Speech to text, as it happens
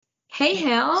Hey,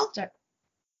 Hal. Start.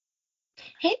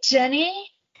 Hey, Jenny.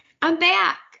 I'm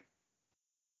back.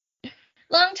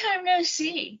 Long time no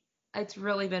see. It's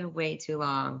really been way too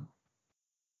long.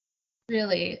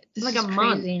 Really, this Like a is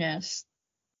month, craziness.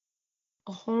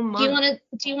 a whole Do you month. want to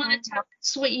do you want to tell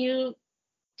us what you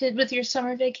did with your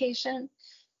summer vacation?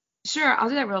 Sure, I'll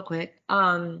do that real quick.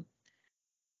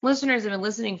 Listeners that have been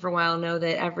listening for a while know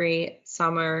that every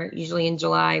summer, usually in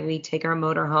July, we take our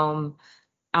motor home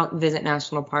out and visit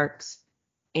national parks.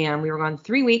 And we were gone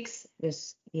 3 weeks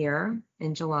this year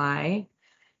in July,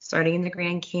 starting in the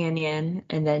Grand Canyon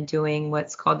and then doing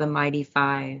what's called the Mighty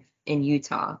Five in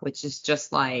Utah, which is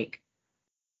just like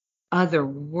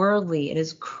otherworldly. It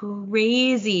is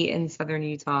crazy in southern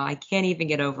Utah. I can't even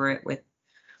get over it with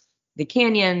the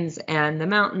canyons and the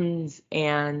mountains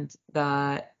and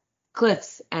the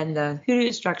cliffs and the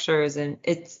hoodoo structures, and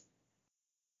it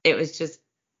was just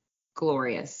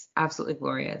glorious, absolutely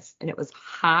glorious. And it was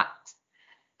hot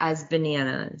as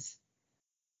bananas.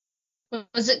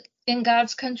 Was it in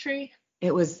God's country?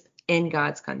 It was in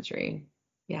God's country.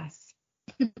 Yes,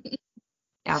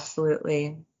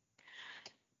 absolutely.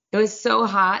 It was so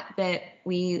hot that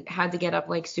we had to get up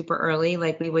like super early.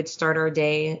 Like we would start our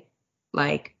day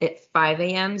like at 5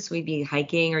 a.m. So we'd be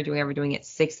hiking or doing whatever we're doing at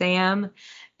 6 a.m.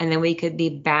 And then we could be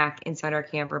back inside our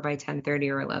camper by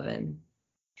 10:30 or 11.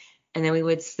 And then we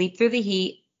would sleep through the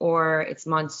heat, or it's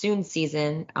monsoon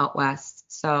season out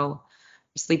west. So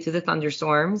we sleep through the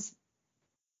thunderstorms,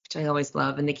 which I always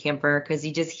love in the camper because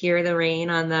you just hear the rain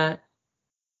on the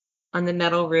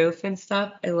metal roof and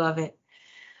stuff. I love it.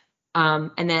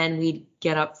 And then we'd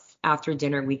get up after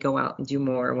dinner, we'd go out and do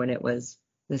more when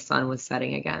the sun was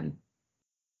setting again.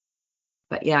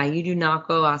 But yeah, you do not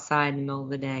go outside in the middle of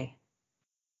the day.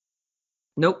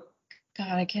 Nope.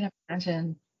 God, I can't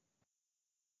imagine.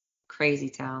 Crazy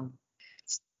town.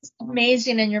 It's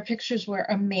amazing, and your pictures were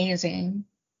amazing.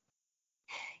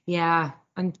 Yeah,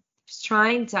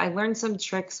 I learned some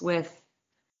tricks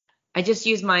I just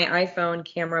use my iPhone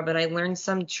camera, but I learned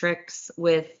some tricks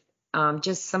with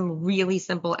just some really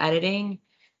simple editing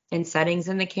and settings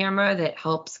in the camera that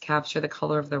helps capture the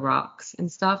color of the rocks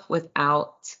and stuff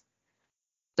without,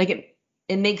 like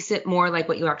it makes it more like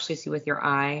what you actually see with your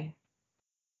eye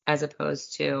as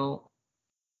opposed to,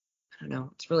 I don't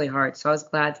know, it's really hard. So I was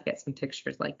glad to get some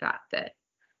pictures like that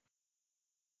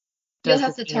You'll does the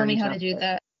have to tell me scenery how to do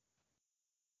justice.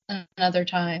 that another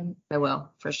time. I will,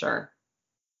 for sure,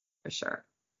 for sure.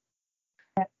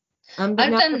 But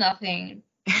I've now done nothing.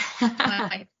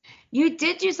 My you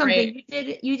did do something.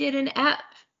 break. You did an app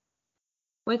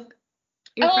with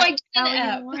your Oh, friend I did an Allie and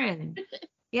app. Lauren.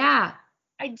 Yeah,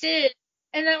 I did.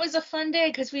 And that was a fun day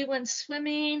because we went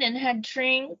swimming and had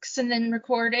drinks and then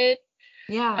recorded.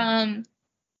 yeah. Um,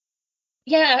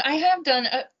 yeah, I have done,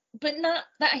 but not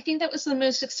that. I think that was the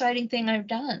most exciting thing I've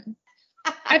done.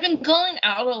 I've been going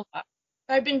out a lot.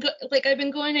 I've been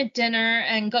going to dinner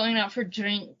and going out for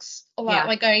drinks a lot. Yeah.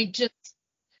 Like I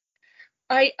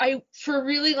for a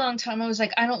really long time I was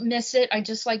like, I don't miss it. I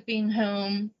just like being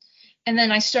home. And then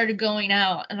I started going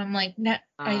out and I'm like, nah,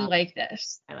 I Uh, like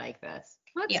this. I like this.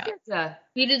 Let's Yeah. get to.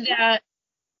 We did that,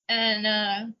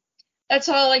 and that's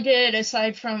all I did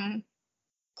aside from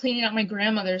cleaning out my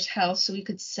grandmother's house so we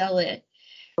could sell it,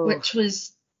 Oh, which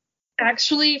was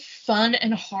actually fun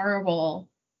and horrible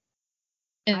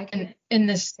I could. in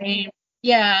the same.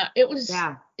 Yeah,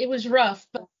 Yeah. it was rough,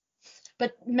 but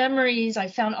memories. I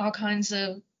found all kinds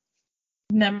of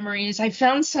memories. I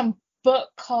found some book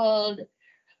called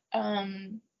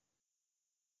um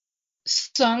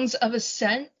Songs of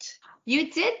Ascent.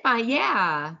 You did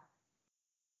yeah.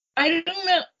 I don't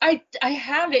know. I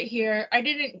have it here. I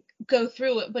didn't go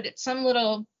through it, but it's some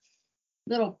little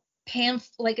pamphlet.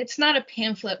 Like it's not a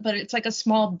pamphlet, but it's like a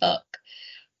small book.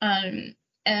 Um,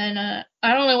 and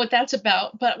I don't know what that's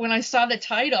about, but when I saw the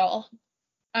title,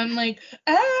 I'm like,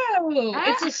 oh,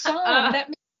 it's a song. That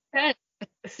makes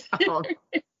So, sense.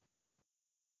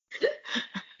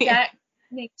 yeah, That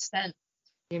makes sense.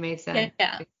 you made sense.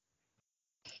 Yeah.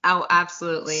 Oh,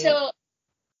 absolutely. So,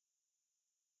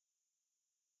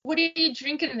 what are you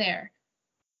drinking there?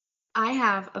 I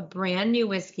have a brand new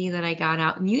whiskey that I got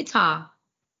out in Utah.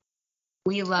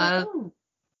 We love Oh,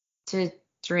 to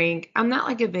drink. I'm not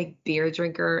like a big beer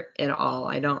drinker at all.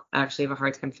 I don't actually have a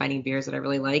hard time finding beers that I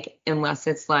really like unless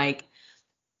it's like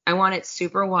I want it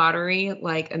super watery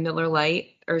like a Miller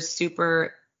Lite or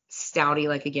super stouty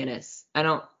like a Guinness. I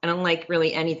don't like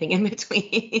really anything in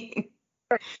between.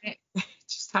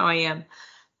 Just how I am.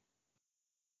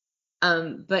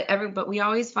 But we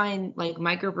always find like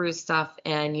microbrew stuff,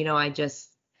 and and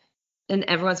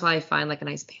every once in a while I find like a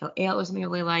nice pale ale or something I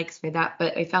really like, something like that.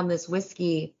 But I found this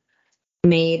whiskey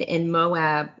made in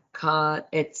Moab.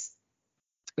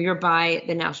 You're by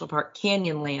the National Park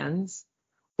Canyonlands,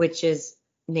 which is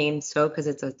named so because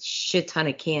it's a shit ton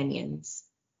of canyons.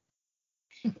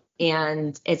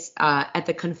 And it's at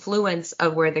the confluence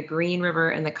of where the Green River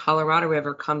and the Colorado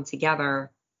River come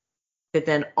together, that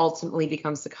then ultimately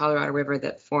becomes the Colorado River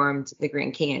that formed the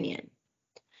Grand Canyon.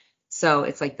 So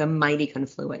it's like the mighty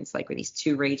confluence, like where these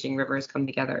two raging rivers come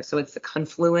together. So it's the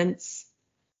confluence,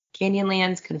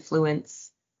 Canyonlands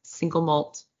Confluence single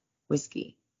malt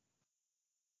whiskey.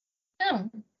 Oh,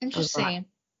 interesting.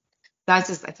 I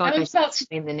felt like I should to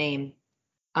name the name.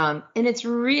 And it's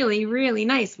really, really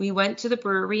nice. We went to the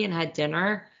brewery and had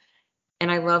dinner,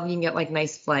 and I love you can get like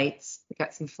nice flights. We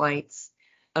got some flights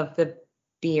of the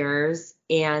beers,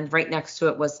 and right next to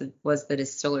it was the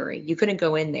distillery. You couldn't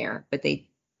go in there, but they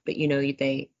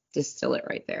distill it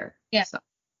right there. Yeah. So,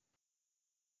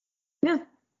 yeah.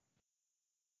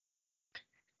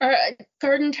 Our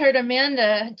garden tart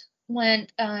Amanda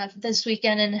went this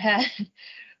weekend and had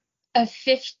a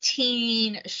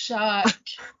 15 shot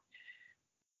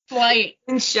flight.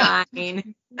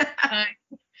 Shine.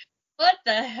 What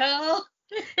the hell?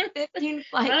 15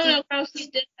 I don't know flights. how she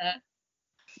did that.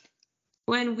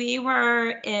 When we were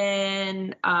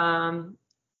in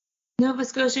Nova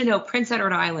Scotia, no, Prince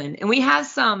Edward Island, and we have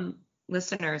some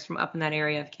listeners from up in that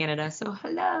area of Canada, so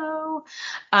hello.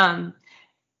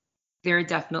 There are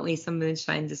definitely some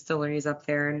moonshine distilleries up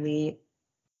there, and we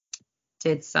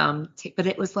did some, but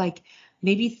it was like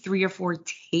maybe 3 or 4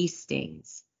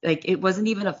 tastings. Like it wasn't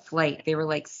even a flight. They were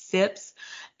like sips,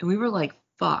 and we were like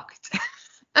fucked.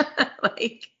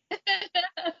 Like,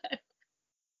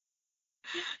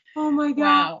 oh my God.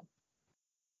 Wow.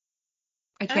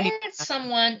 I had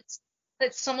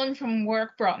someone from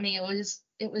work brought me.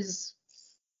 It was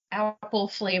apple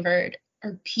flavored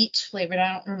or peach flavored.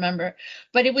 I don't remember,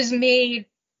 but it was made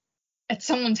at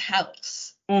someone's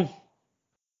house. Mm.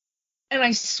 And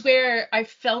I swear I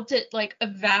felt it like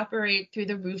evaporate through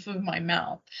the roof of my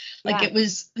mouth. Like it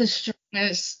was the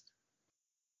strongest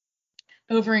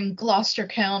over in Gloucester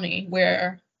County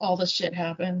where all the shit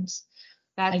happens.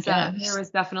 There was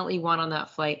definitely one on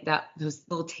that flight, those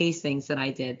little tastings that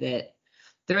I did, that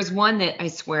there was one that I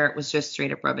swear it was just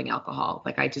straight up rubbing alcohol.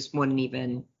 Like I just wouldn't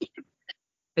even,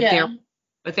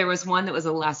 but there was one that was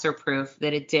a lesser proof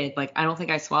that it did. Like, I don't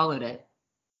think I swallowed it.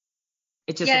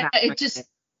 It just, it just,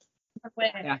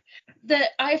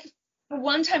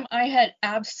 one time I had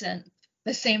absinthe,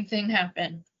 the same thing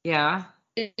happened. Yeah.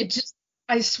 It just,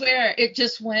 I swear, it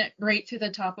just went right through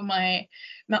the top of my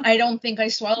mouth. I don't think I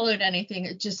swallowed anything.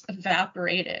 It just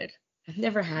evaporated. I've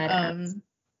never had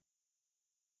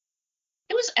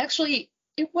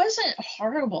it wasn't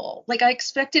horrible. Like I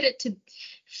expected it to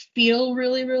feel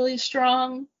really, really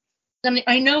strong. I mean,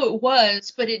 I know it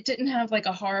was, but it didn't have like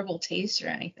a horrible taste or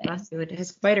anything. It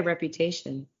has quite a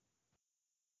reputation.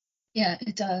 Yeah,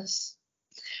 it does.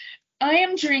 I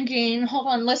am drinking. Hold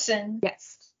on, listen.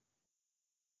 Yes.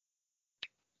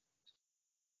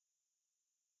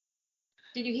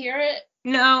 Did you hear it?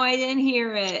 No, I didn't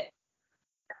hear it.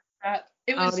 I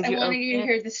wanted you to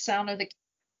hear the sound of the.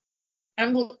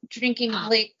 I'm drinking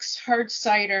Blake's hard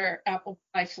cider apple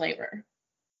pie flavor.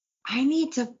 I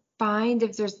need to find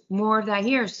if there's more of that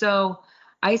here. So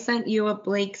I sent you a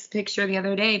Blake's picture the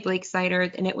other day, Blake's cider,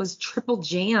 and it was triple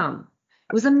jam.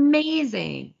 It was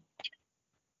amazing.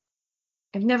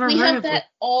 I've never heard of it. We have that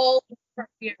all over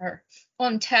here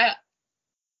on tap.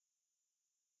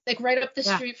 Like right up the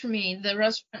street from me, the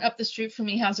restaurant up the street from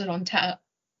me has it on tap.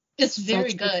 It's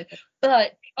very good.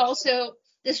 But also,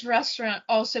 this restaurant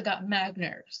also got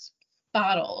Magners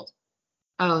bottled.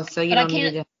 Oh, so you don't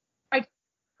need to.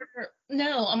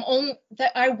 No, I'm only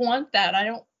that I want that.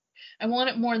 I want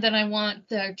it more than I want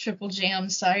the triple jam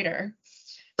cider.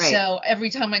 Right. So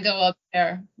every time I go up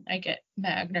there, I get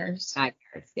Magners.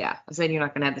 Yeah. I said you're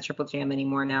not gonna have the triple jam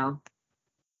anymore now.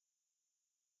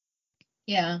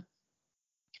 Yeah.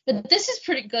 But this is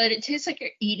pretty good. It tastes like you're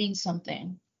eating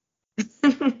something. I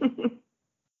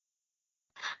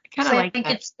kind of like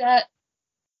that.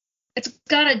 It's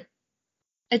got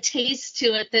a taste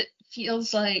to it that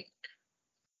feels like,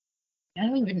 I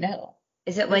don't even know.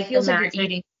 Is it like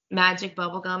the magic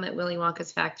bubble gum at Willy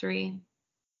Wonka's factory?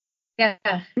 Yeah,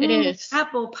 it is.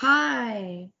 Apple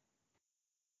pie.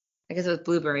 I guess it was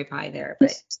blueberry pie there,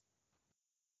 but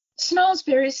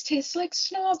snozberries taste like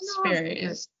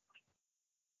snozberries.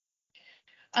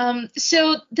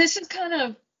 So this is kind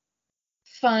of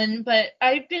fun, but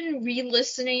I've been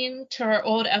re-listening to our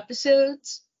old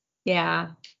episodes.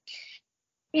 Yeah.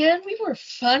 And we were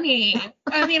funny.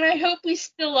 I mean, I hope we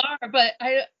still are, but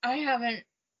I haven't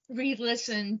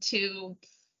re-listened to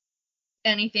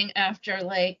anything after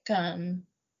like I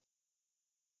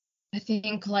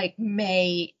think like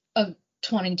May of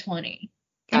 2020.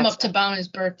 I'm up to Gotcha. Bono's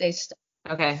birthday stuff.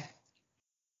 Okay.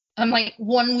 I'm like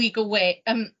 1 week away.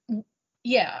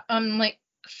 Yeah, I'm like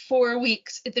 4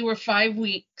 weeks. There were 5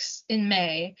 weeks in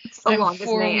May. It's the I'm longest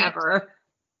four May weeks. ever.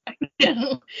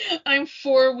 I'm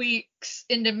 4 weeks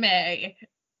into May.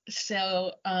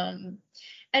 So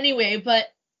anyway, but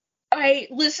I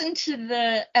listened to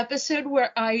the episode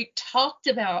where I talked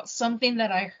about something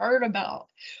that I heard about,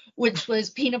 which was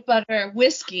peanut butter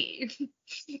whiskey.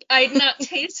 I had not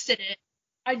tasted it.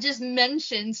 I just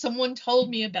mentioned someone told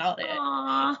me about it,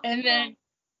 Aww. and then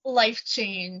life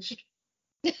changed.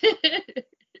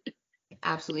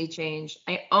 Absolutely changed.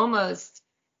 I almost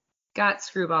got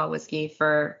Screwball whiskey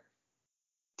to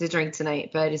drink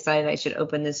tonight, but I decided I should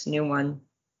open this new one.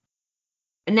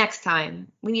 And next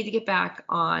time, we need to get back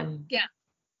on Yeah,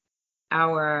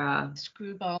 our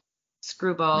screwball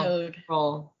screwball mode.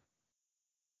 roll.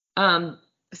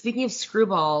 Speaking of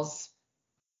screwballs,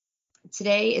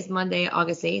 today is Monday,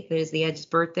 August 8th. It is the Edge's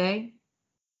birthday.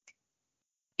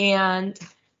 And I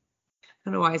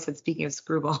don't know why I said speaking of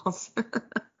screwballs.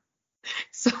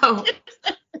 So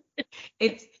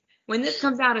it's when this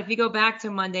comes out, if you go back to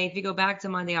Monday,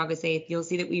 August 8th, you'll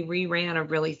see that we reran a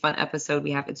really fun episode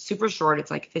we have. It's super short.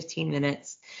 It's like 15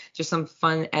 minutes. Just some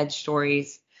fun Edge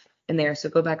stories in there. So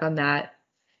go back on that.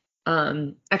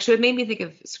 Actually, what made me think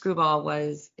of Screwball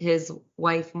was his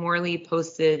wife Morley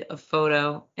posted a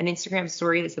photo, an Instagram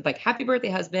story that said like "Happy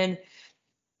birthday, husband,"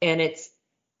 and it's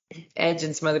Edge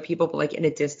and some other people, but like in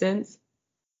a distance.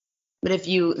 But if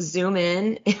you zoom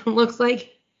in, it looks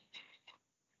like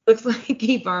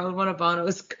he borrowed one of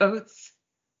Bono's coats,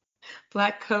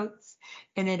 black coats,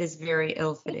 and it is very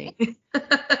ill-fitting. It's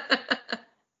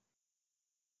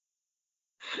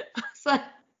like,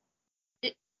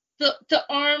 The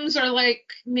arms are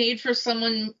like made for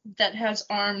someone that has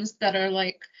arms that are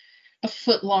like a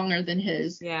foot longer than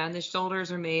his. yeah, and the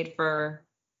shoulders are made for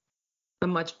a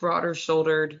much broader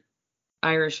shouldered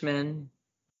Irishman.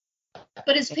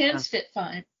 But his Yeah. pants fit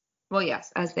fine. Well,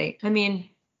 yes, I mean,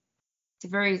 it's a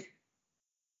very,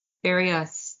 very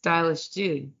stylish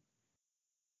dude.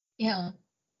 Yeah.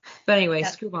 But anyway, Yeah.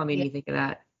 Screwball made Yeah. me think of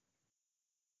that.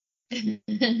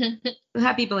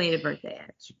 Happy belated birthday,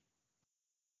 Edge.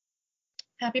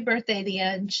 Happy birthday, The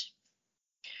Edge.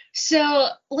 So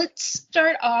let's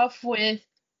start off with,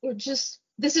 this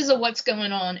is a what's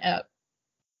going on app.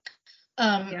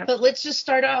 Yep. But let's just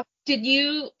start off. Did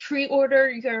you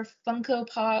pre-order your Funko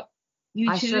Pop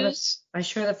U2s? I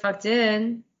sure the fuck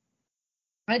did.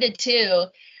 I did too.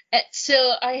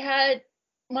 So I had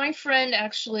my friend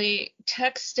actually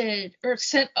texted or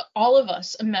sent all of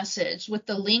us a message with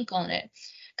the link on it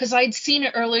because I'd seen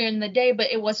it earlier in the day,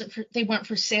 but they weren't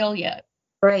for sale yet.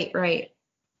 Right, right.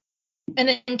 And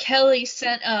then Kelly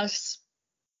sent us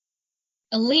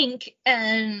a link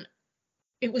and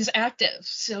it was active.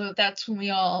 So that's when we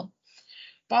all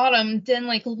bought them. Then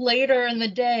like later in the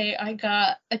day, I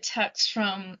got a text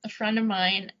from a friend of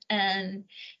mine and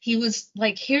he was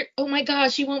like, here, oh my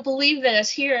gosh, you won't believe this,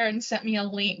 here, and sent me a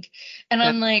link. And Yeah.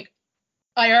 I'm like,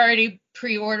 I already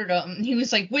pre-ordered them. And he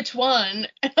was like, which one?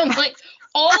 And I'm like,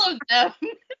 all of them.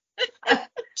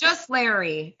 Just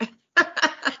Larry.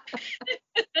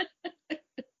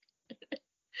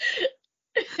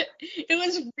 It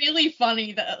was really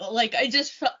funny though. Like I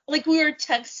just felt like we were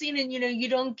texting and you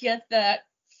don't get that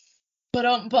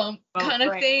bump kind of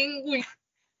right. thing.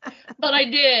 But I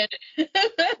did.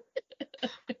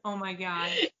 Oh my God.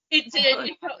 It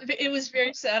did. It was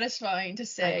very satisfying to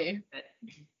say.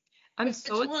 I'm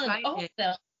so Which one? excited. All of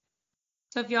them.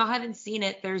 So if y'all haven't seen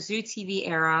it, there's Zoo TV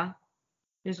era.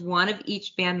 There's one of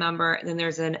each band member, and then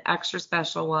there's an extra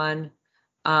special one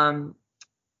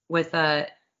with a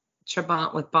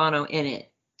Trabant with Bono in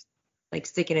it, like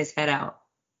sticking his head out.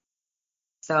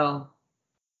 So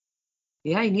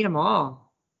yeah, you need them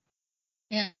all.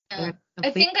 Yeah. They're I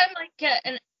complete. think I might get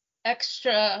an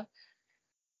extra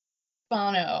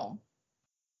Bono,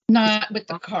 not with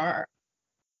the car,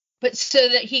 but so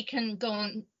that he can go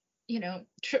on,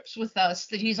 trips with us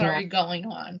that he's already going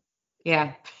on.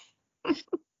 Yeah.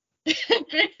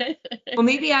 Well,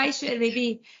 maybe I should.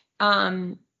 Maybe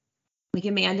like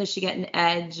Amanda should get an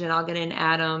Edge, and I'll get an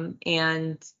Adam,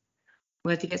 and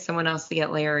we'll have to get someone else to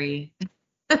get Larry,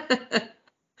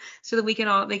 so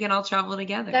that they can all travel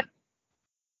together.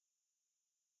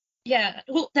 Yeah,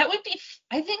 well, that would be.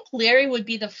 I think Larry would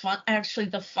be the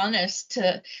funnest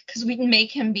because we can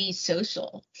make him be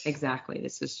social. Exactly,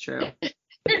 this is true.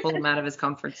 Pull him out of his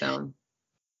comfort zone.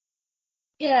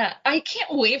 Yeah, I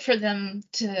can't wait for them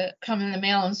to come in the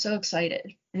mail. I'm so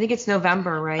excited. I think it's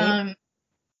November, right?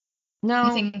 No,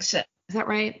 I think so. is that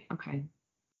right? Okay.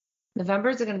 November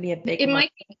is going to be a big It month.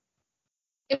 might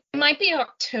it might be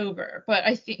October, but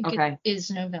I think it Okay.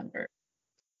 is November.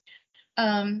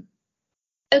 Um,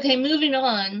 okay, moving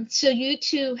on. So you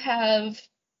two have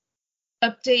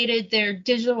updated their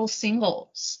digital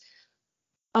singles.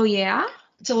 Oh, yeah?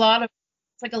 It's a lot of,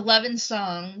 it's like 11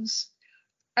 songs.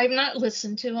 I've not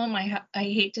listened to them. I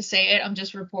hate to say it. I'm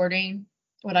just reporting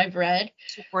what I've read.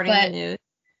 Supporting the But news.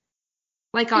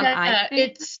 Like on yeah, iTunes?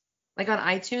 it's Like on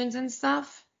iTunes and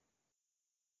stuff?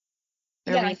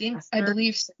 They're yeah, I remastered?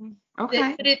 believe so.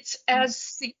 Okay. But it's as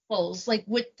singles, like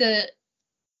with the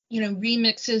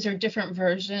remixes or different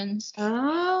versions.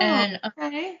 Oh, And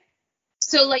okay.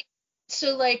 so like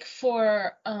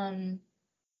for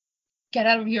Get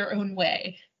Out of Your Own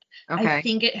Way, I Okay.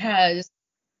 think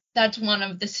that's one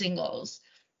of the singles.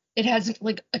 It has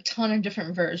like a ton of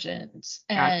different versions.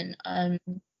 Got And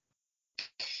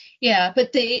yeah,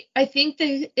 but I think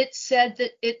it said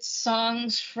that it's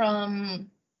songs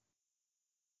from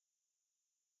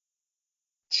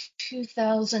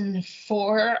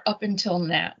 2004 up until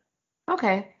now.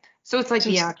 Okay. So it's like So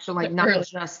the it's actual, like the not early.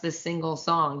 just the single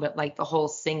song, but like the whole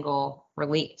single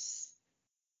release.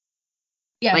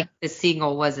 Yeah, Like the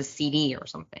single was a CD or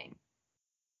something.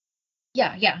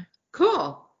 yeah.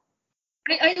 Cool.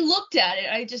 I looked at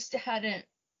it.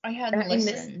 I hadn't I missed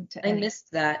listened to I any.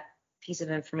 missed that piece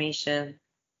of information.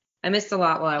 I missed a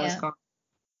lot while I was Yeah. gone.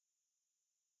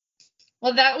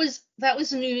 Well, that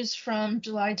was news from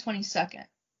July 22nd.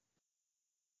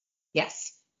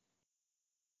 Yes.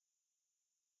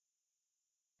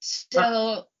 Uh,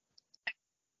 So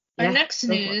our yeah, next go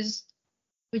for it. news,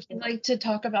 would you like to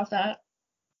talk about that?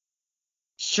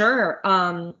 Sure.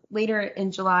 Later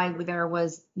in July, there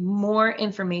was more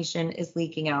information is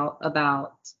leaking out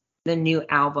about the new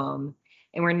album,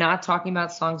 and we're not talking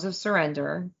about Songs of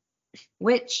Surrender,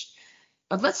 which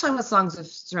let's talk about Songs of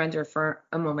Surrender for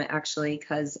a moment, actually,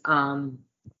 because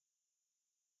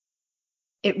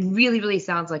it really, really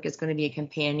sounds like it's going to be a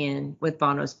companion with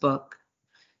Bono's book,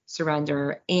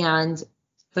 Surrender, and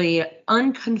the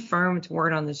unconfirmed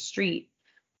word on the street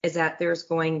is that there's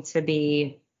going to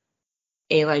be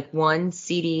a like uh one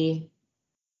CD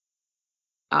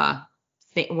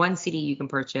you can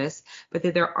purchase, but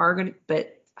that there are going to,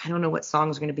 but I don't know what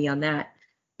songs are going to be on that,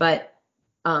 but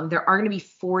there are going to be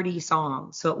 40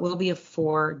 songs, so it will be a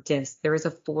 4 disc. There is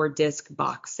a 4 disc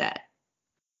box set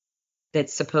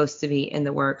that's supposed to be in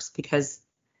the works because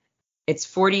it's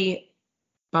 40.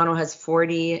 Bono has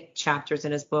 40 chapters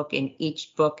in his book, and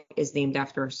each book is named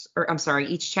after, or I'm sorry,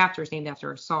 each chapter is named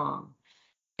after a song.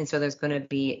 And so there's going to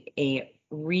be a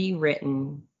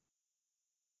rewritten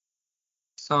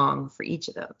song for each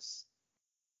of those.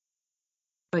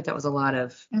 I feel like that was a lot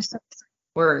of I'm so-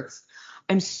 words.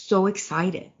 I'm so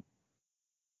excited.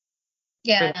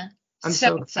 Yeah, I'm so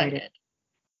so excited. excited.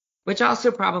 Which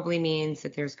also probably means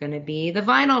that there's going to be the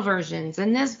vinyl versions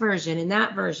and this version and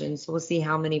that version. So we'll see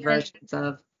how many versions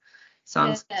of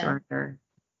Songs of Yeah, Surrender.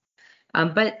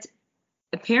 But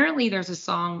apparently there's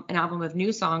an album of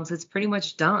new songs that's pretty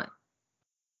much done.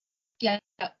 yeah.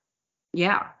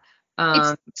 Yeah.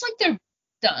 It's like they're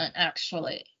done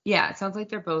actually. Yeah, it sounds like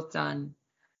they're both done.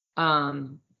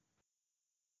 Um,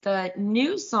 the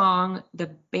new song, the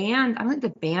band, I don't think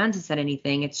the band has said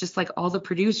anything. It's just like all the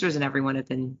producers and everyone have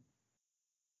been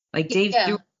like Dave Yeah.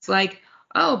 Stewart's like,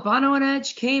 oh, Bono and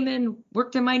Edge came and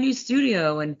worked in my new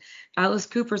studio, and Alice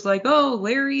Cooper's like, oh,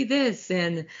 Larry this,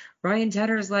 and Ryan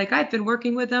Tedder's like, I've been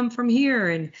working with them from here,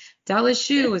 and Dallas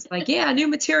Shue is like, yeah, new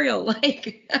material,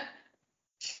 like.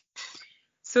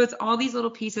 So it's all these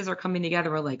little pieces are coming together.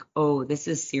 We're like, oh, this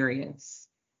is serious.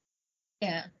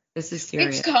 Yeah. This is It's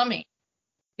serious. coming.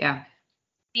 Yeah. I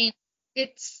mean,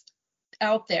 it's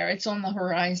out there. It's on the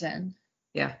horizon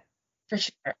Yeah. for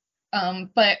sure.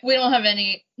 But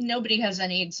nobody has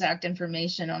any exact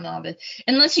information on all this.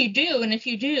 Unless you do, and if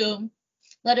you do,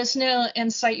 let us know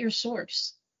and cite your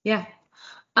source. Yeah.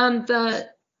 The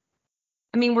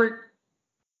I mean we're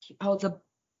oh the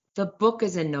book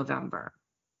is in November,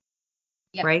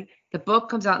 Yeah, right? The book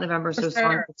comes out in November, for so Songs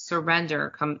sure. of Surrender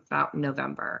comes out in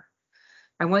November.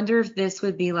 I wonder if this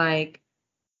would be like,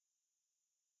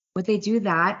 would they do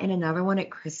that and another one at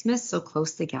Christmas so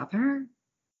close together?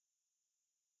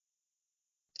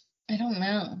 I don't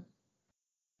know.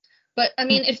 But I Hmm.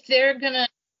 mean, if they're gonna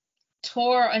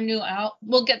tour a new album,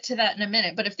 we'll get to that in a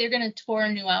minute. But if they're gonna tour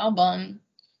a new album,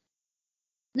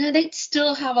 no, they'd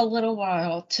still have a little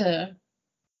while To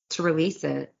release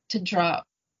it. to drop.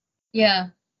 Yeah.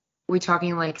 We're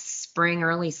talking like spring,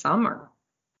 early summer.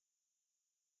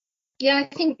 Yeah, I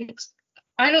think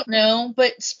I don't know,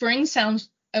 but spring sounds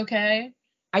okay.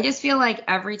 I just feel like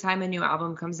every time a new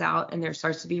album comes out and there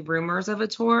starts to be rumors of a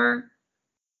tour,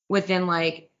 within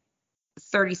like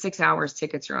 36 hours,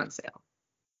 tickets are on sale.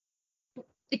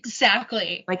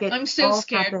 Exactly. Like it I'm so all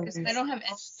scared because I happens don't have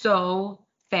any. so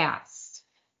fast.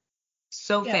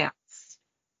 So Yeah. fast.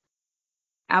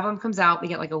 Album comes out, we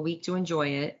get like a week to enjoy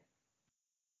it.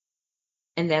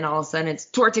 And then all of a sudden it's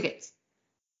tour tickets.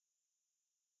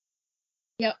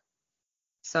 Yep.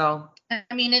 So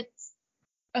I mean, it's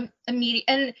immediate.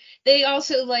 And they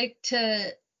also like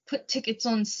to put tickets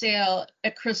on sale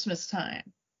at Christmas time,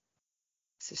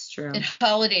 this is true. at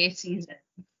holiday season.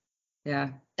 Yeah.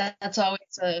 That's always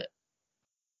a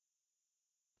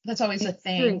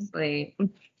thing. Seriously. I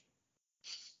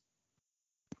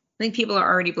think people are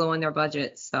already blowing their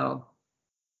budgets, so.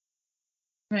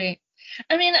 Right.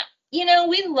 I mean,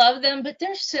 we love them, but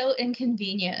they're so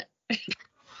inconvenient.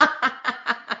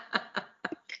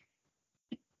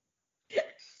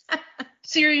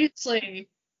 Seriously.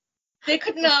 They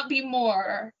could not be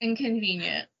more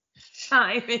inconvenient.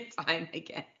 Time and time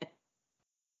again.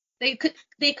 They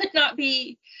could not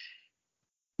be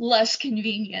less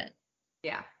convenient.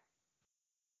 Yeah.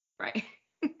 Right.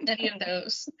 Any of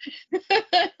those.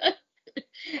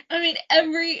 I mean,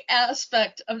 every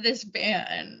aspect of this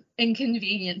band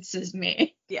inconveniences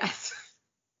me. Yes.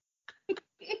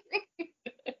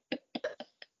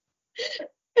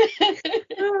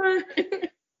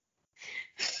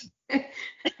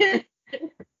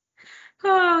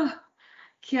 Oh,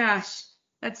 gosh.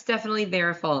 That's definitely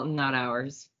their fault, not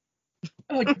ours.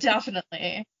 Oh,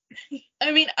 definitely.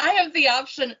 I mean, I have the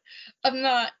option of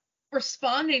not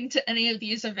responding to any of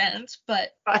these events,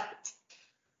 but But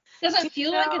it doesn't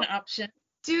feel like an no. option.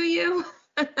 Do you?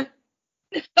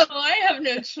 Oh, I have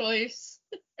no choice.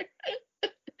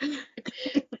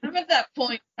 I'm at that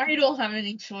point. I don't have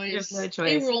any There's no choice.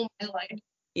 They choice. rule my life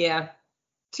Yeah.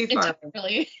 Too far.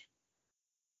 entirely.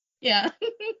 Yeah.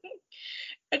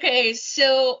 Okay,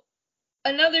 so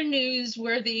another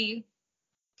newsworthy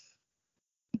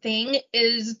thing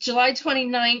is July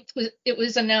 29th, it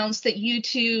was announced that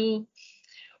U2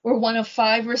 were one of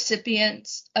 5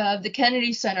 recipients of the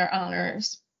Kennedy Center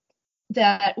honors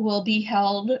that will be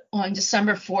held on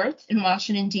December 4th in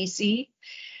Washington, D.C.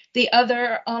 The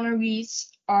other honorees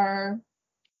are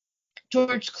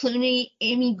George Clooney,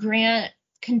 Amy Grant,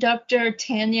 conductor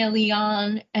Tanya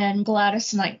Leon, and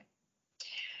Gladys Knight.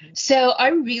 So I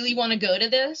really want to go to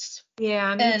this,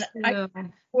 Yeah, me and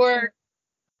too.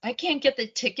 I can't get the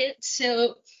tickets.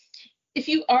 So if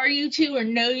you are U2 or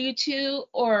know U2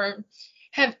 or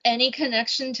have any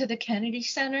connection to the Kennedy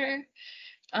Center,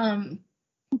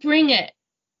 bring it.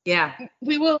 Yeah.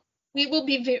 We'll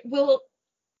give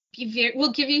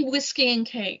you whiskey and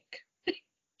cake and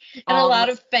a All lot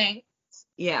the, of thanks.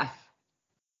 yeah.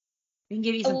 We can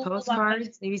give you A some lot of,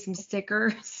 postcards, maybe some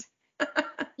stickers.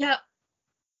 yeah,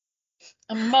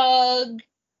 a mug.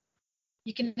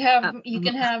 You can have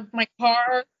Um, my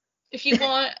car if you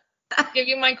want. I'll give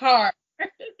you my car.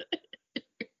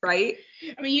 right?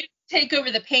 I mean, you take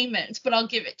over the payments, but I'll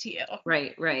give it to you.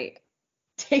 Right.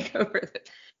 Take over the.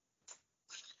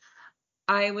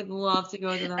 I would love to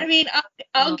go to I that. mean,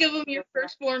 I'll Oh, give them your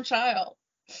firstborn child.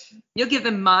 you'll give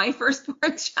them my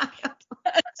firstborn child.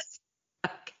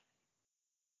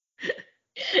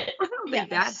 I don't think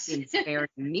that Yes. seems fair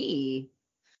to me.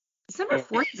 December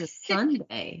 4th is a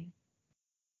Sunday.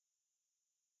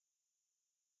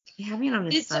 You have me on a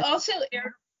It's Sunday. also aired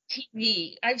on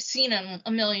TV. I've seen them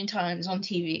a million times on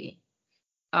TV.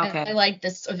 I Okay. like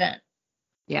this event.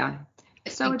 Yeah.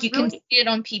 So You can see it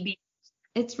on PB.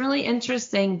 it's really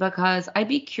interesting because I'd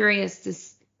be curious to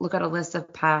look at a list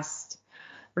of past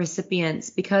recipients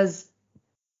because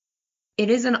it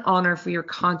is an honor for your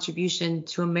contribution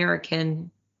to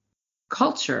American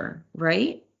culture,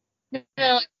 right? No,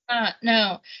 it's not.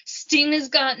 No, Sting has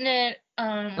gotten it.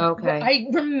 Okay. I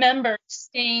remember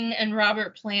Sting and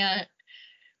Robert Plant.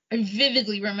 I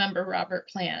vividly remember Robert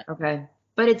Plant. Okay.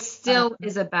 But it still Um,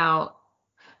 is about,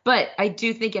 but I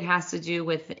do think it has to do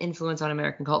with the influence on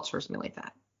American culture or something like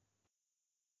that.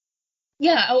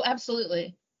 yeah. Oh,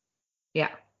 absolutely.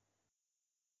 Yeah.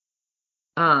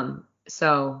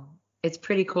 So it's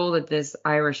pretty cool that this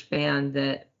Irish band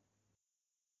that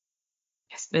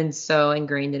has been so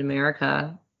ingrained in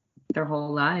America their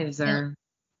whole lives Yeah. are,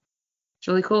 it's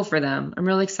really cool for them. I'm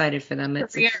really excited for them.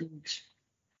 It's a Career. huge,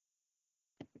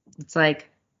 it's like,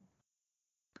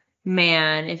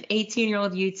 man, if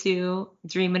 18-year-old you two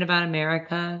dreaming about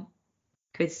America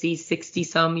could see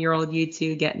 60-some-year-old you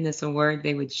two getting this award,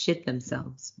 they would shit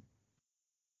themselves.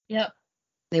 Yep.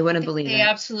 They wouldn't believe They it.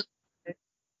 absolutely.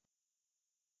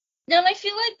 No, and I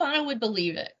feel like Bono would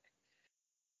believe it.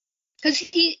 because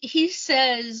he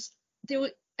says there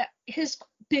was his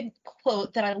big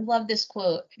quote that I love this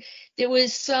quote. There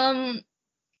was some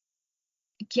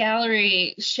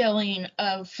gallery showing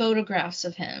of photographs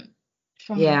of him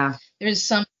from Yeah. there's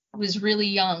some who was really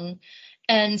young,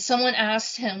 and someone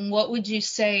asked him, what would you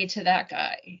say to that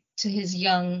guy, to his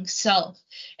young self?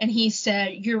 And he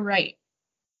said, you're right.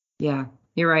 Yeah.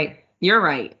 You're right. You're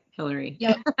right, Hillary.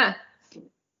 Yep.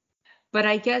 But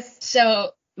I guess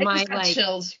So I my just got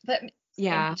chills.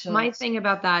 yeah, my Chills. thing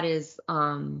about that is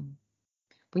when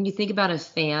you think about a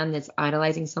fan that's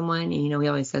idolizing someone, and he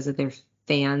always says that they're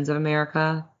fans of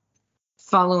America,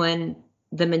 following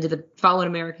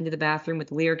America into the bathroom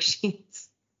with lyric sheets.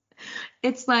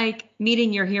 It's like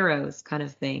meeting your heroes kind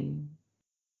of thing.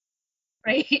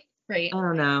 Right. Right. I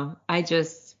don't know. I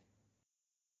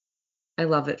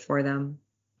love it for them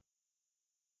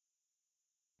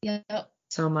Yep.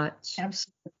 so much.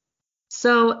 Absolutely.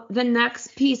 So the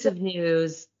next piece of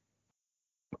news,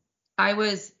 I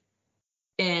was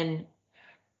in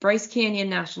Bryce Canyon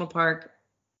National Park,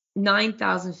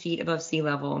 9,000 feet above sea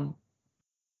level.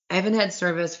 I haven't had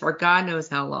service for God knows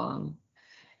how long.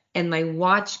 And my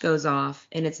watch goes off,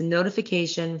 and it's a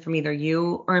notification from either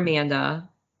you or Amanda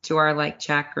to our like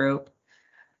chat group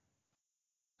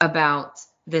about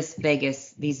these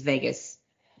Vegas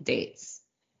dates.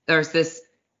 There's this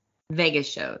Vegas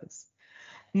shows.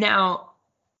 Now,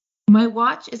 my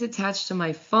watch is attached to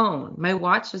my phone. My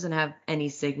watch doesn't have any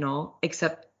signal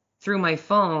except through my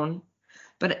phone,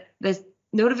 but this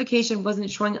notification wasn't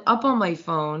showing up on my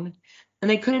phone, and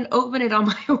I couldn't open it on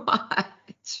my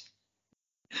watch.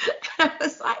 I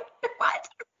was like, what?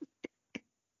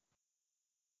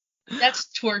 That's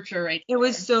torture right It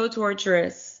was there. so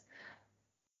torturous.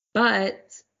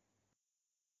 But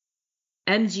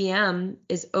MGM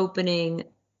is opening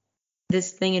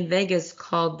this thing in Vegas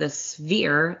called the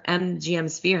Sphere,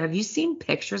 MGM Sphere. Have you seen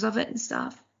pictures of it and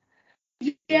stuff?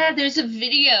 Yeah, there's a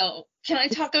video. Can I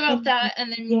talk about that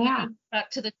and then Yeah. move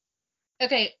back to the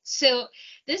Okay, so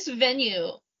this venue,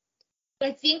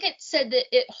 I think it said that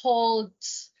it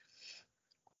holds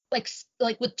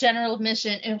like with general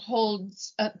admission, it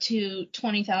holds up to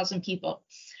 20,000 people,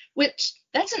 which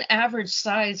that's an average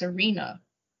size arena.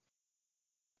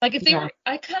 Like if they Yeah. were,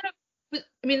 I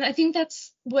mean, I think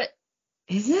that's what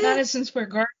Is it? Madison Square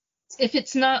Garden, if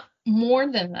it's not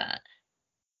more than that.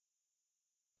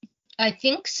 I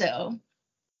think so.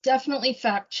 Definitely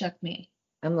fact check me.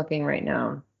 I'm looking right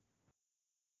now.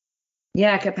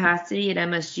 Yeah, capacity at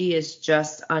MSG is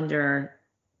just under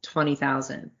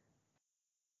 20,000.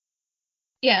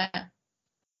 Yeah.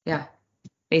 Yeah,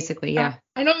 basically, yeah.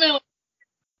 I don't know.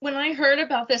 When I heard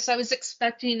about this, I was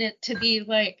expecting it to be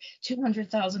like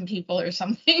 200,000 people or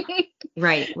something.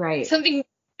 Right, right. Something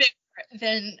bigger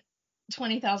than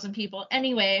 20,000 people.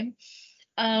 Anyway,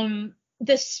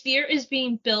 the Sphere is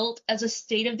being built as a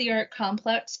state-of-the-art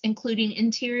complex, including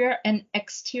interior and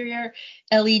exterior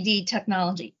LED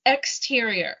technology.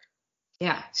 Exterior.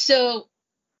 Yeah. So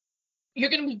you're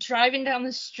going to be driving down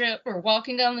the strip or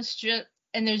walking down the strip,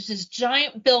 and there's this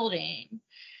giant building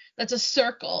that's a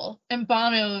circle, and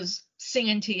Bono's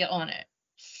singing to you on it.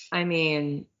 I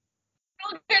mean,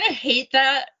 People are going to hate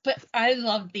that, but I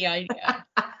love the idea.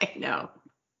 I know.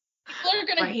 People are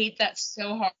going to hate that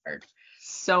so hard.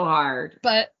 So hard.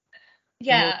 But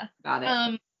yeah,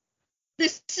 About it.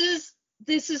 this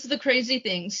is the crazy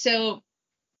thing. So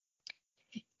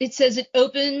it says it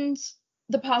opens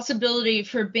the possibility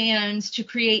for bands to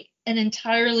create an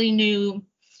entirely new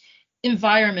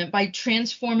environment by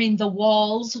transforming the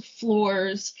walls,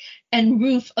 floors, and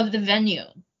roof of the venue.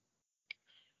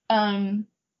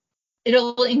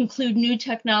 It'll include new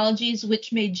technologies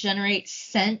which may generate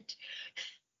scent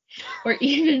or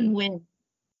even wind.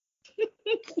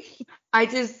 I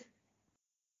feel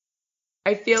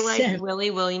like Scent. Willie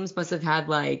Williams must have had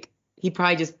he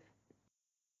probably just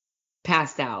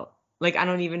passed out. Like I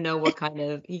don't even know what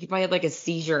he probably had like a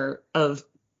seizure of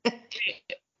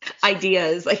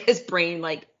ideas, like his brain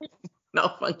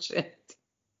malfunctioned.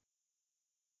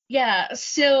 Yeah,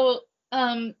 so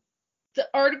the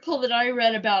article that I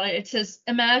read about it, it says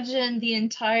imagine the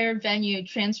entire venue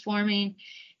transforming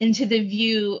into the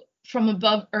view from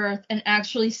above Earth and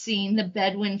actually seeing the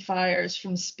Bedouin fires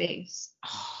from space.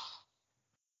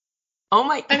 Oh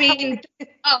my! I mean,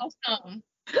 awesome.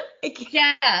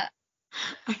 Yeah, I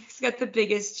just got the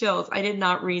biggest chills. I did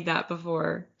not read that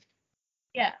before.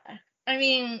 yeah. I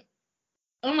mean,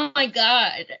 oh my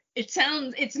God. It's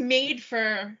made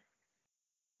for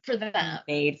that.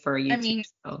 Made for a I YouTube mean,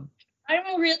 show. I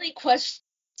don't really question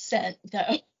scent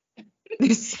though.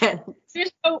 The scent.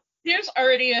 There's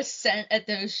already a scent at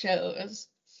those shows.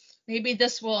 Maybe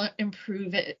this will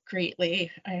improve it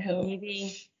greatly, I hope.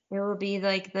 Maybe it will be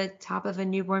like the top of a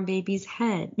newborn baby's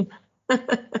head.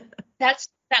 That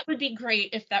would be great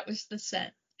if that was the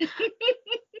scent.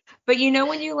 But you know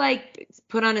when you like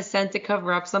put on a scent to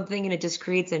cover up something and it just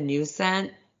creates a new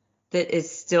scent that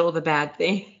is still the bad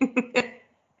thing?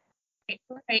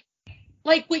 Right.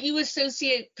 Like what you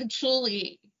associate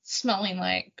patchouli smelling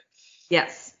like.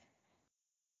 Yes.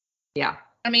 Yeah.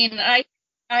 I mean, I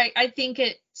think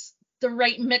it's the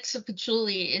right mix of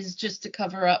patchouli is just to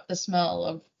cover up the smell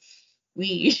of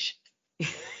weed.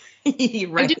 I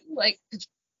Right. do like patchouli.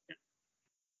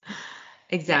 Yeah.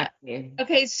 Exactly.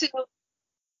 Okay, so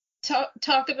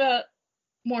talk about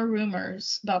more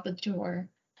rumors about the tour.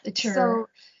 The tour. So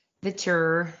the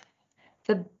tour,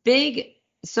 the big,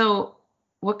 so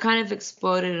what kind of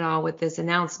exploded it all with this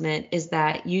announcement is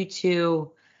that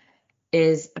U2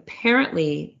 is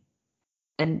apparently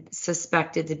and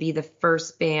suspected to be the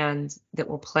first band that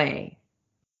will play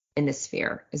in the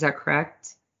Sphere. Is that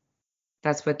correct?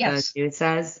 That's what the Yes. news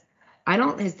says.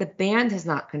 The band has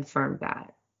not confirmed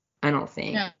that. I don't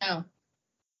think. No, no.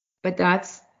 But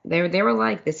they were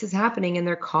like, this is happening, and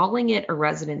they're calling it a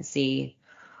residency,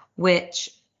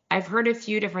 which I've heard a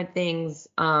few different things.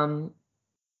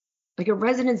 Like a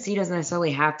residency doesn't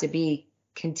necessarily have to be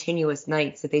continuous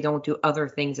nights if they don't do other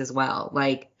things as well.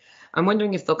 Like I'm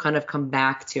wondering if they'll kind of come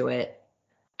back to it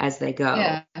as they go.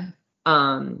 Yeah.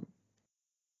 Um,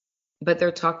 but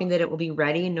they're talking that it will be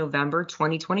ready in November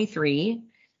 2023,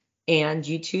 and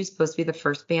U2 is supposed to be the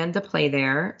first band to play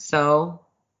there. So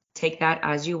take that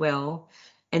as you will.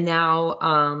 And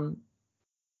now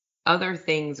other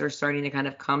things are starting to kind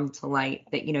of come to light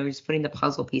that, you're just putting the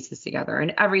puzzle pieces together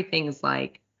and everything's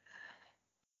like,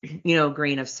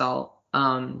 grain of salt.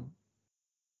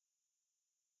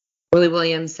 Willie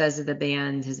Williams says that the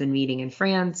band has been meeting in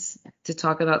France to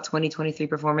talk about 2023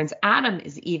 performance. Adam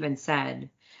has even said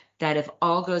that if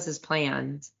all goes as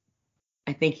planned,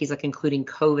 I think he's like including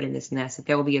COVID in this nest, that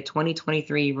there will be a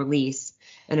 2023 release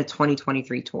and a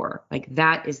 2023 tour. Like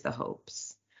that is the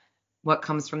hopes. What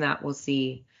comes from that, we'll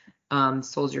see.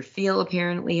 Soldier Field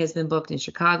apparently has been booked in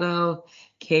Chicago.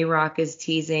 K-Rock is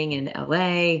teasing in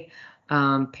LA.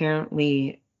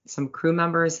 Apparently some crew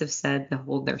members have said they'll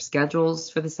hold their schedules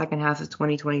for the second half of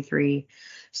 2023.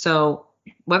 So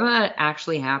whether that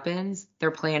actually happens,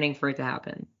 they're planning for it to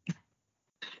happen.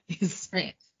 Is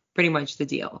Right. pretty much the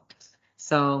deal.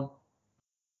 So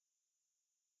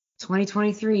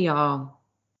 2023, y'all,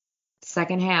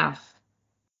 second half.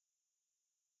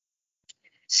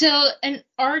 So an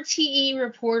RTE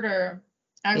reporter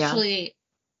Yeah. actually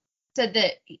said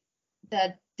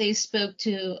that they spoke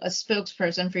to a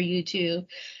spokesperson for U2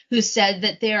 who said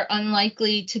that they are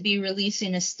unlikely to be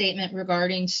releasing a statement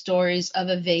regarding stories of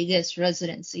a Vegas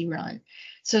residency run.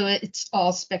 So it's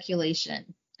all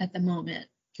speculation at the moment.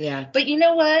 Yeah. But you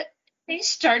know what? They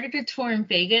started a tour in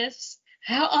Vegas.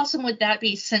 How awesome would that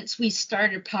be since we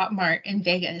started Pop Mart in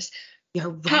Vegas?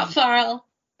 You're Pop right. file.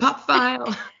 Pop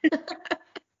file.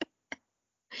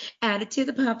 Add it to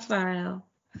the pop file.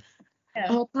 Yeah.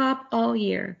 All pop all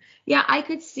year. Yeah, I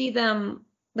could see them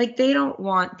like they don't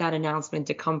want that announcement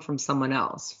to come from someone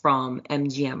else, from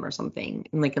MGM or something.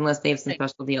 And like unless they have some Right.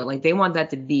 special deal. Like they want that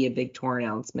to be a big tour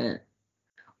announcement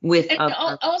with And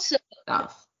other also,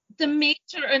 stuff. the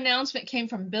major announcement came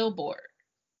from Billboard,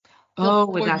 Oh,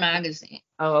 with Billboard that. magazine,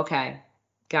 Oh, okay.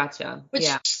 Gotcha. which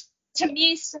Yeah. to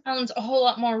me sounds a whole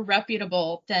lot more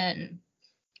reputable than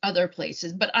other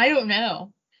places, but I don't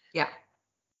know. Yeah.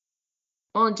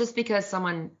 Well, just because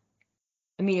a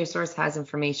media source has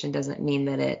information doesn't mean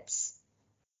that it's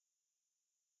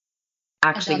A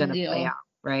actually going done to play deal. out,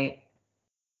 right?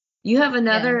 You have Yeah.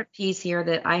 another piece here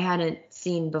that I hadn't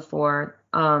seen before.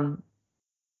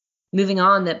 Moving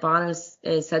on, that Bono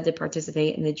is said to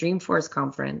participate in the Dreamforce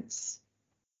conference.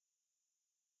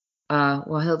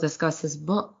 Well, he'll discuss his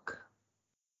book.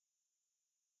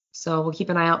 So we'll keep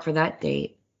an eye out for that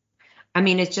date. I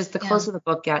mean, it's just the Yeah. closer the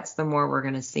book gets, the more we're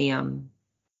going to see him.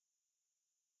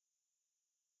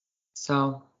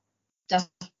 So,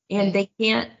 and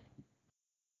Definitely.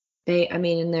 I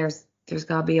mean, and there's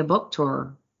got to be a book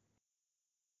tour.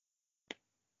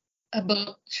 A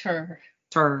book tour.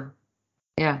 Tour.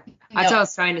 Yeah. That's what I No.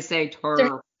 was trying to say, There,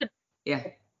 tour.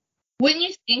 Yeah. wouldn't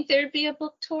you think there'd be a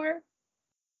book tour?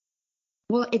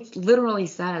 Well, it literally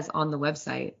says on the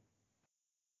website,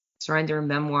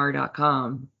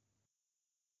 surrendermemoir.com.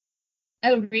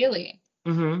 Oh, really?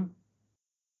 Mm-hmm.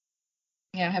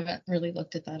 Yeah, I haven't really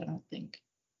looked at that, I don't think.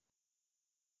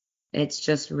 It's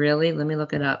just really, let me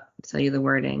look it up, tell you the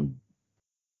wording.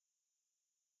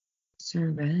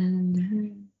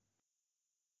 Surrender.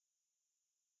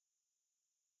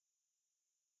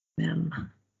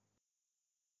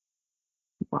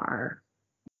 memoir.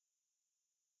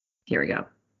 Here we go.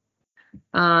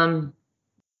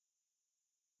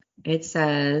 It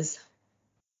says,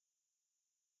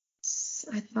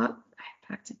 I thought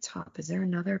back to top. Is there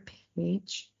another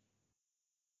page?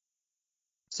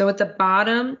 So at the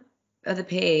bottom of the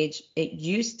page, it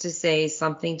used to say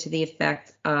something to the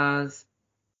effect of,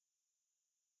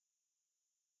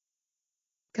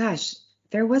 gosh,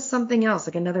 there was something else,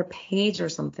 like another page or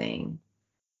something.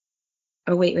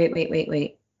 Oh, wait.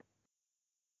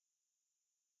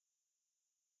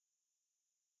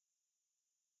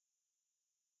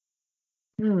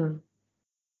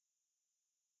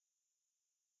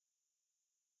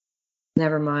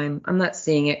 Never mind. I'm not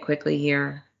seeing it quickly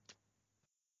here.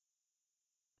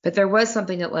 But there was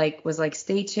something that was like,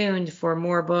 stay tuned for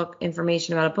more book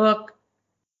information about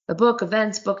the book,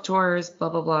 events, book tours, blah,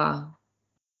 blah, blah.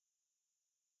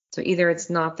 So either it's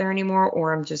not there anymore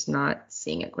or I'm just not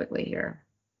seeing it quickly here.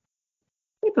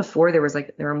 Maybe before there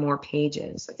were more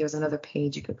pages. Like there was another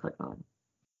page you could click on.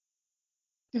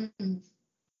 Mm-hmm.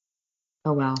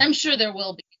 Oh, wow. I'm sure there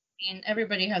will be. I mean,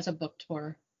 everybody has a book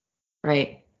tour.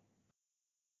 Right.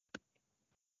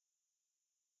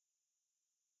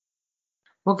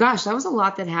 Well, gosh, that was a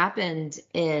lot that happened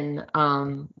in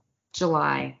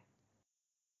July.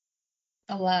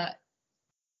 A lot.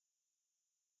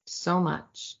 So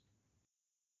much.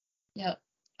 Yep.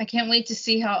 I can't wait to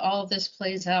see how all of this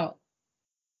plays out.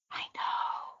 I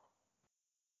know.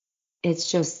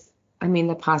 It's just, I mean,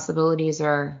 the possibilities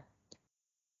are,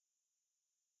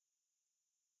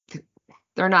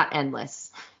 they're not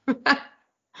endless. I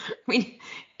mean,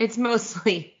 it's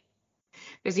mostly,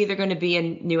 there's either going to be a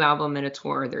new album and a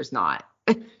tour or there's not.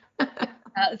 Those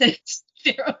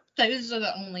are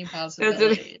the only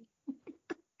possibilities.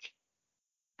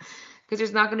 Because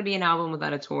there's not going to be an album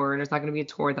without a tour, and there's not going to be a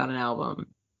tour without an album.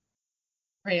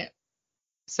 Right.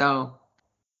 So.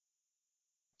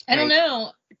 I don't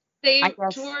know. They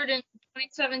toured in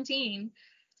 2017.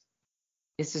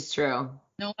 This is true.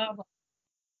 No album.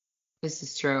 This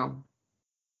is true.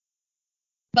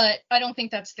 But I don't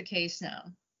think that's the case now.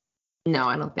 No,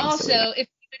 I don't think so. Also, if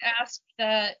you had asked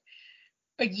that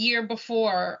a year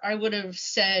before, I would have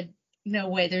said, no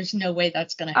way, there's no way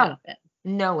that's going to happen.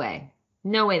 No way.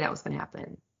 No way that was going to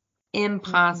happen.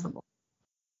 Impossible.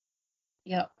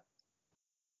 Yep.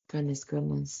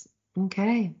 Goodness.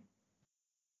 Okay.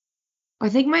 I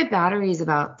think my battery is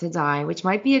about to die, which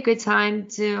might be a good time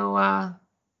to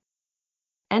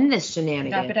end this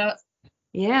shenanigan. Wrap it up.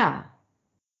 Yeah.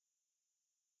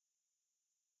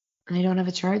 I don't have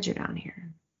a charger down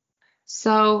here.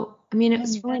 So, I mean, it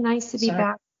was really nice to be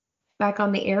back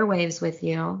on the airwaves with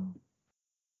you.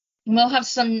 We'll have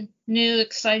some new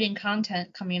exciting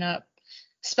content coming up,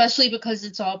 especially because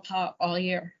it's all pop all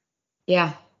year.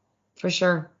 Yeah, for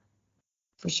sure.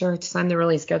 For sure. It's time to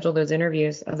really schedule those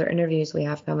other interviews we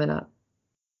have coming up.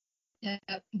 Yeah,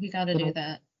 we got to do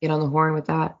that. Get on the horn with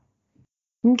that.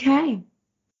 Okay.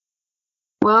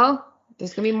 Well,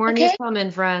 there's going to be more news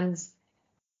coming, friends.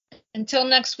 Until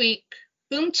next week.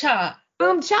 Boom cha.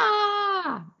 Boom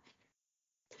cha.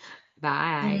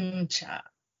 Bye. Boom cha.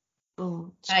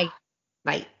 Boom cha. Bye.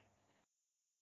 Bye.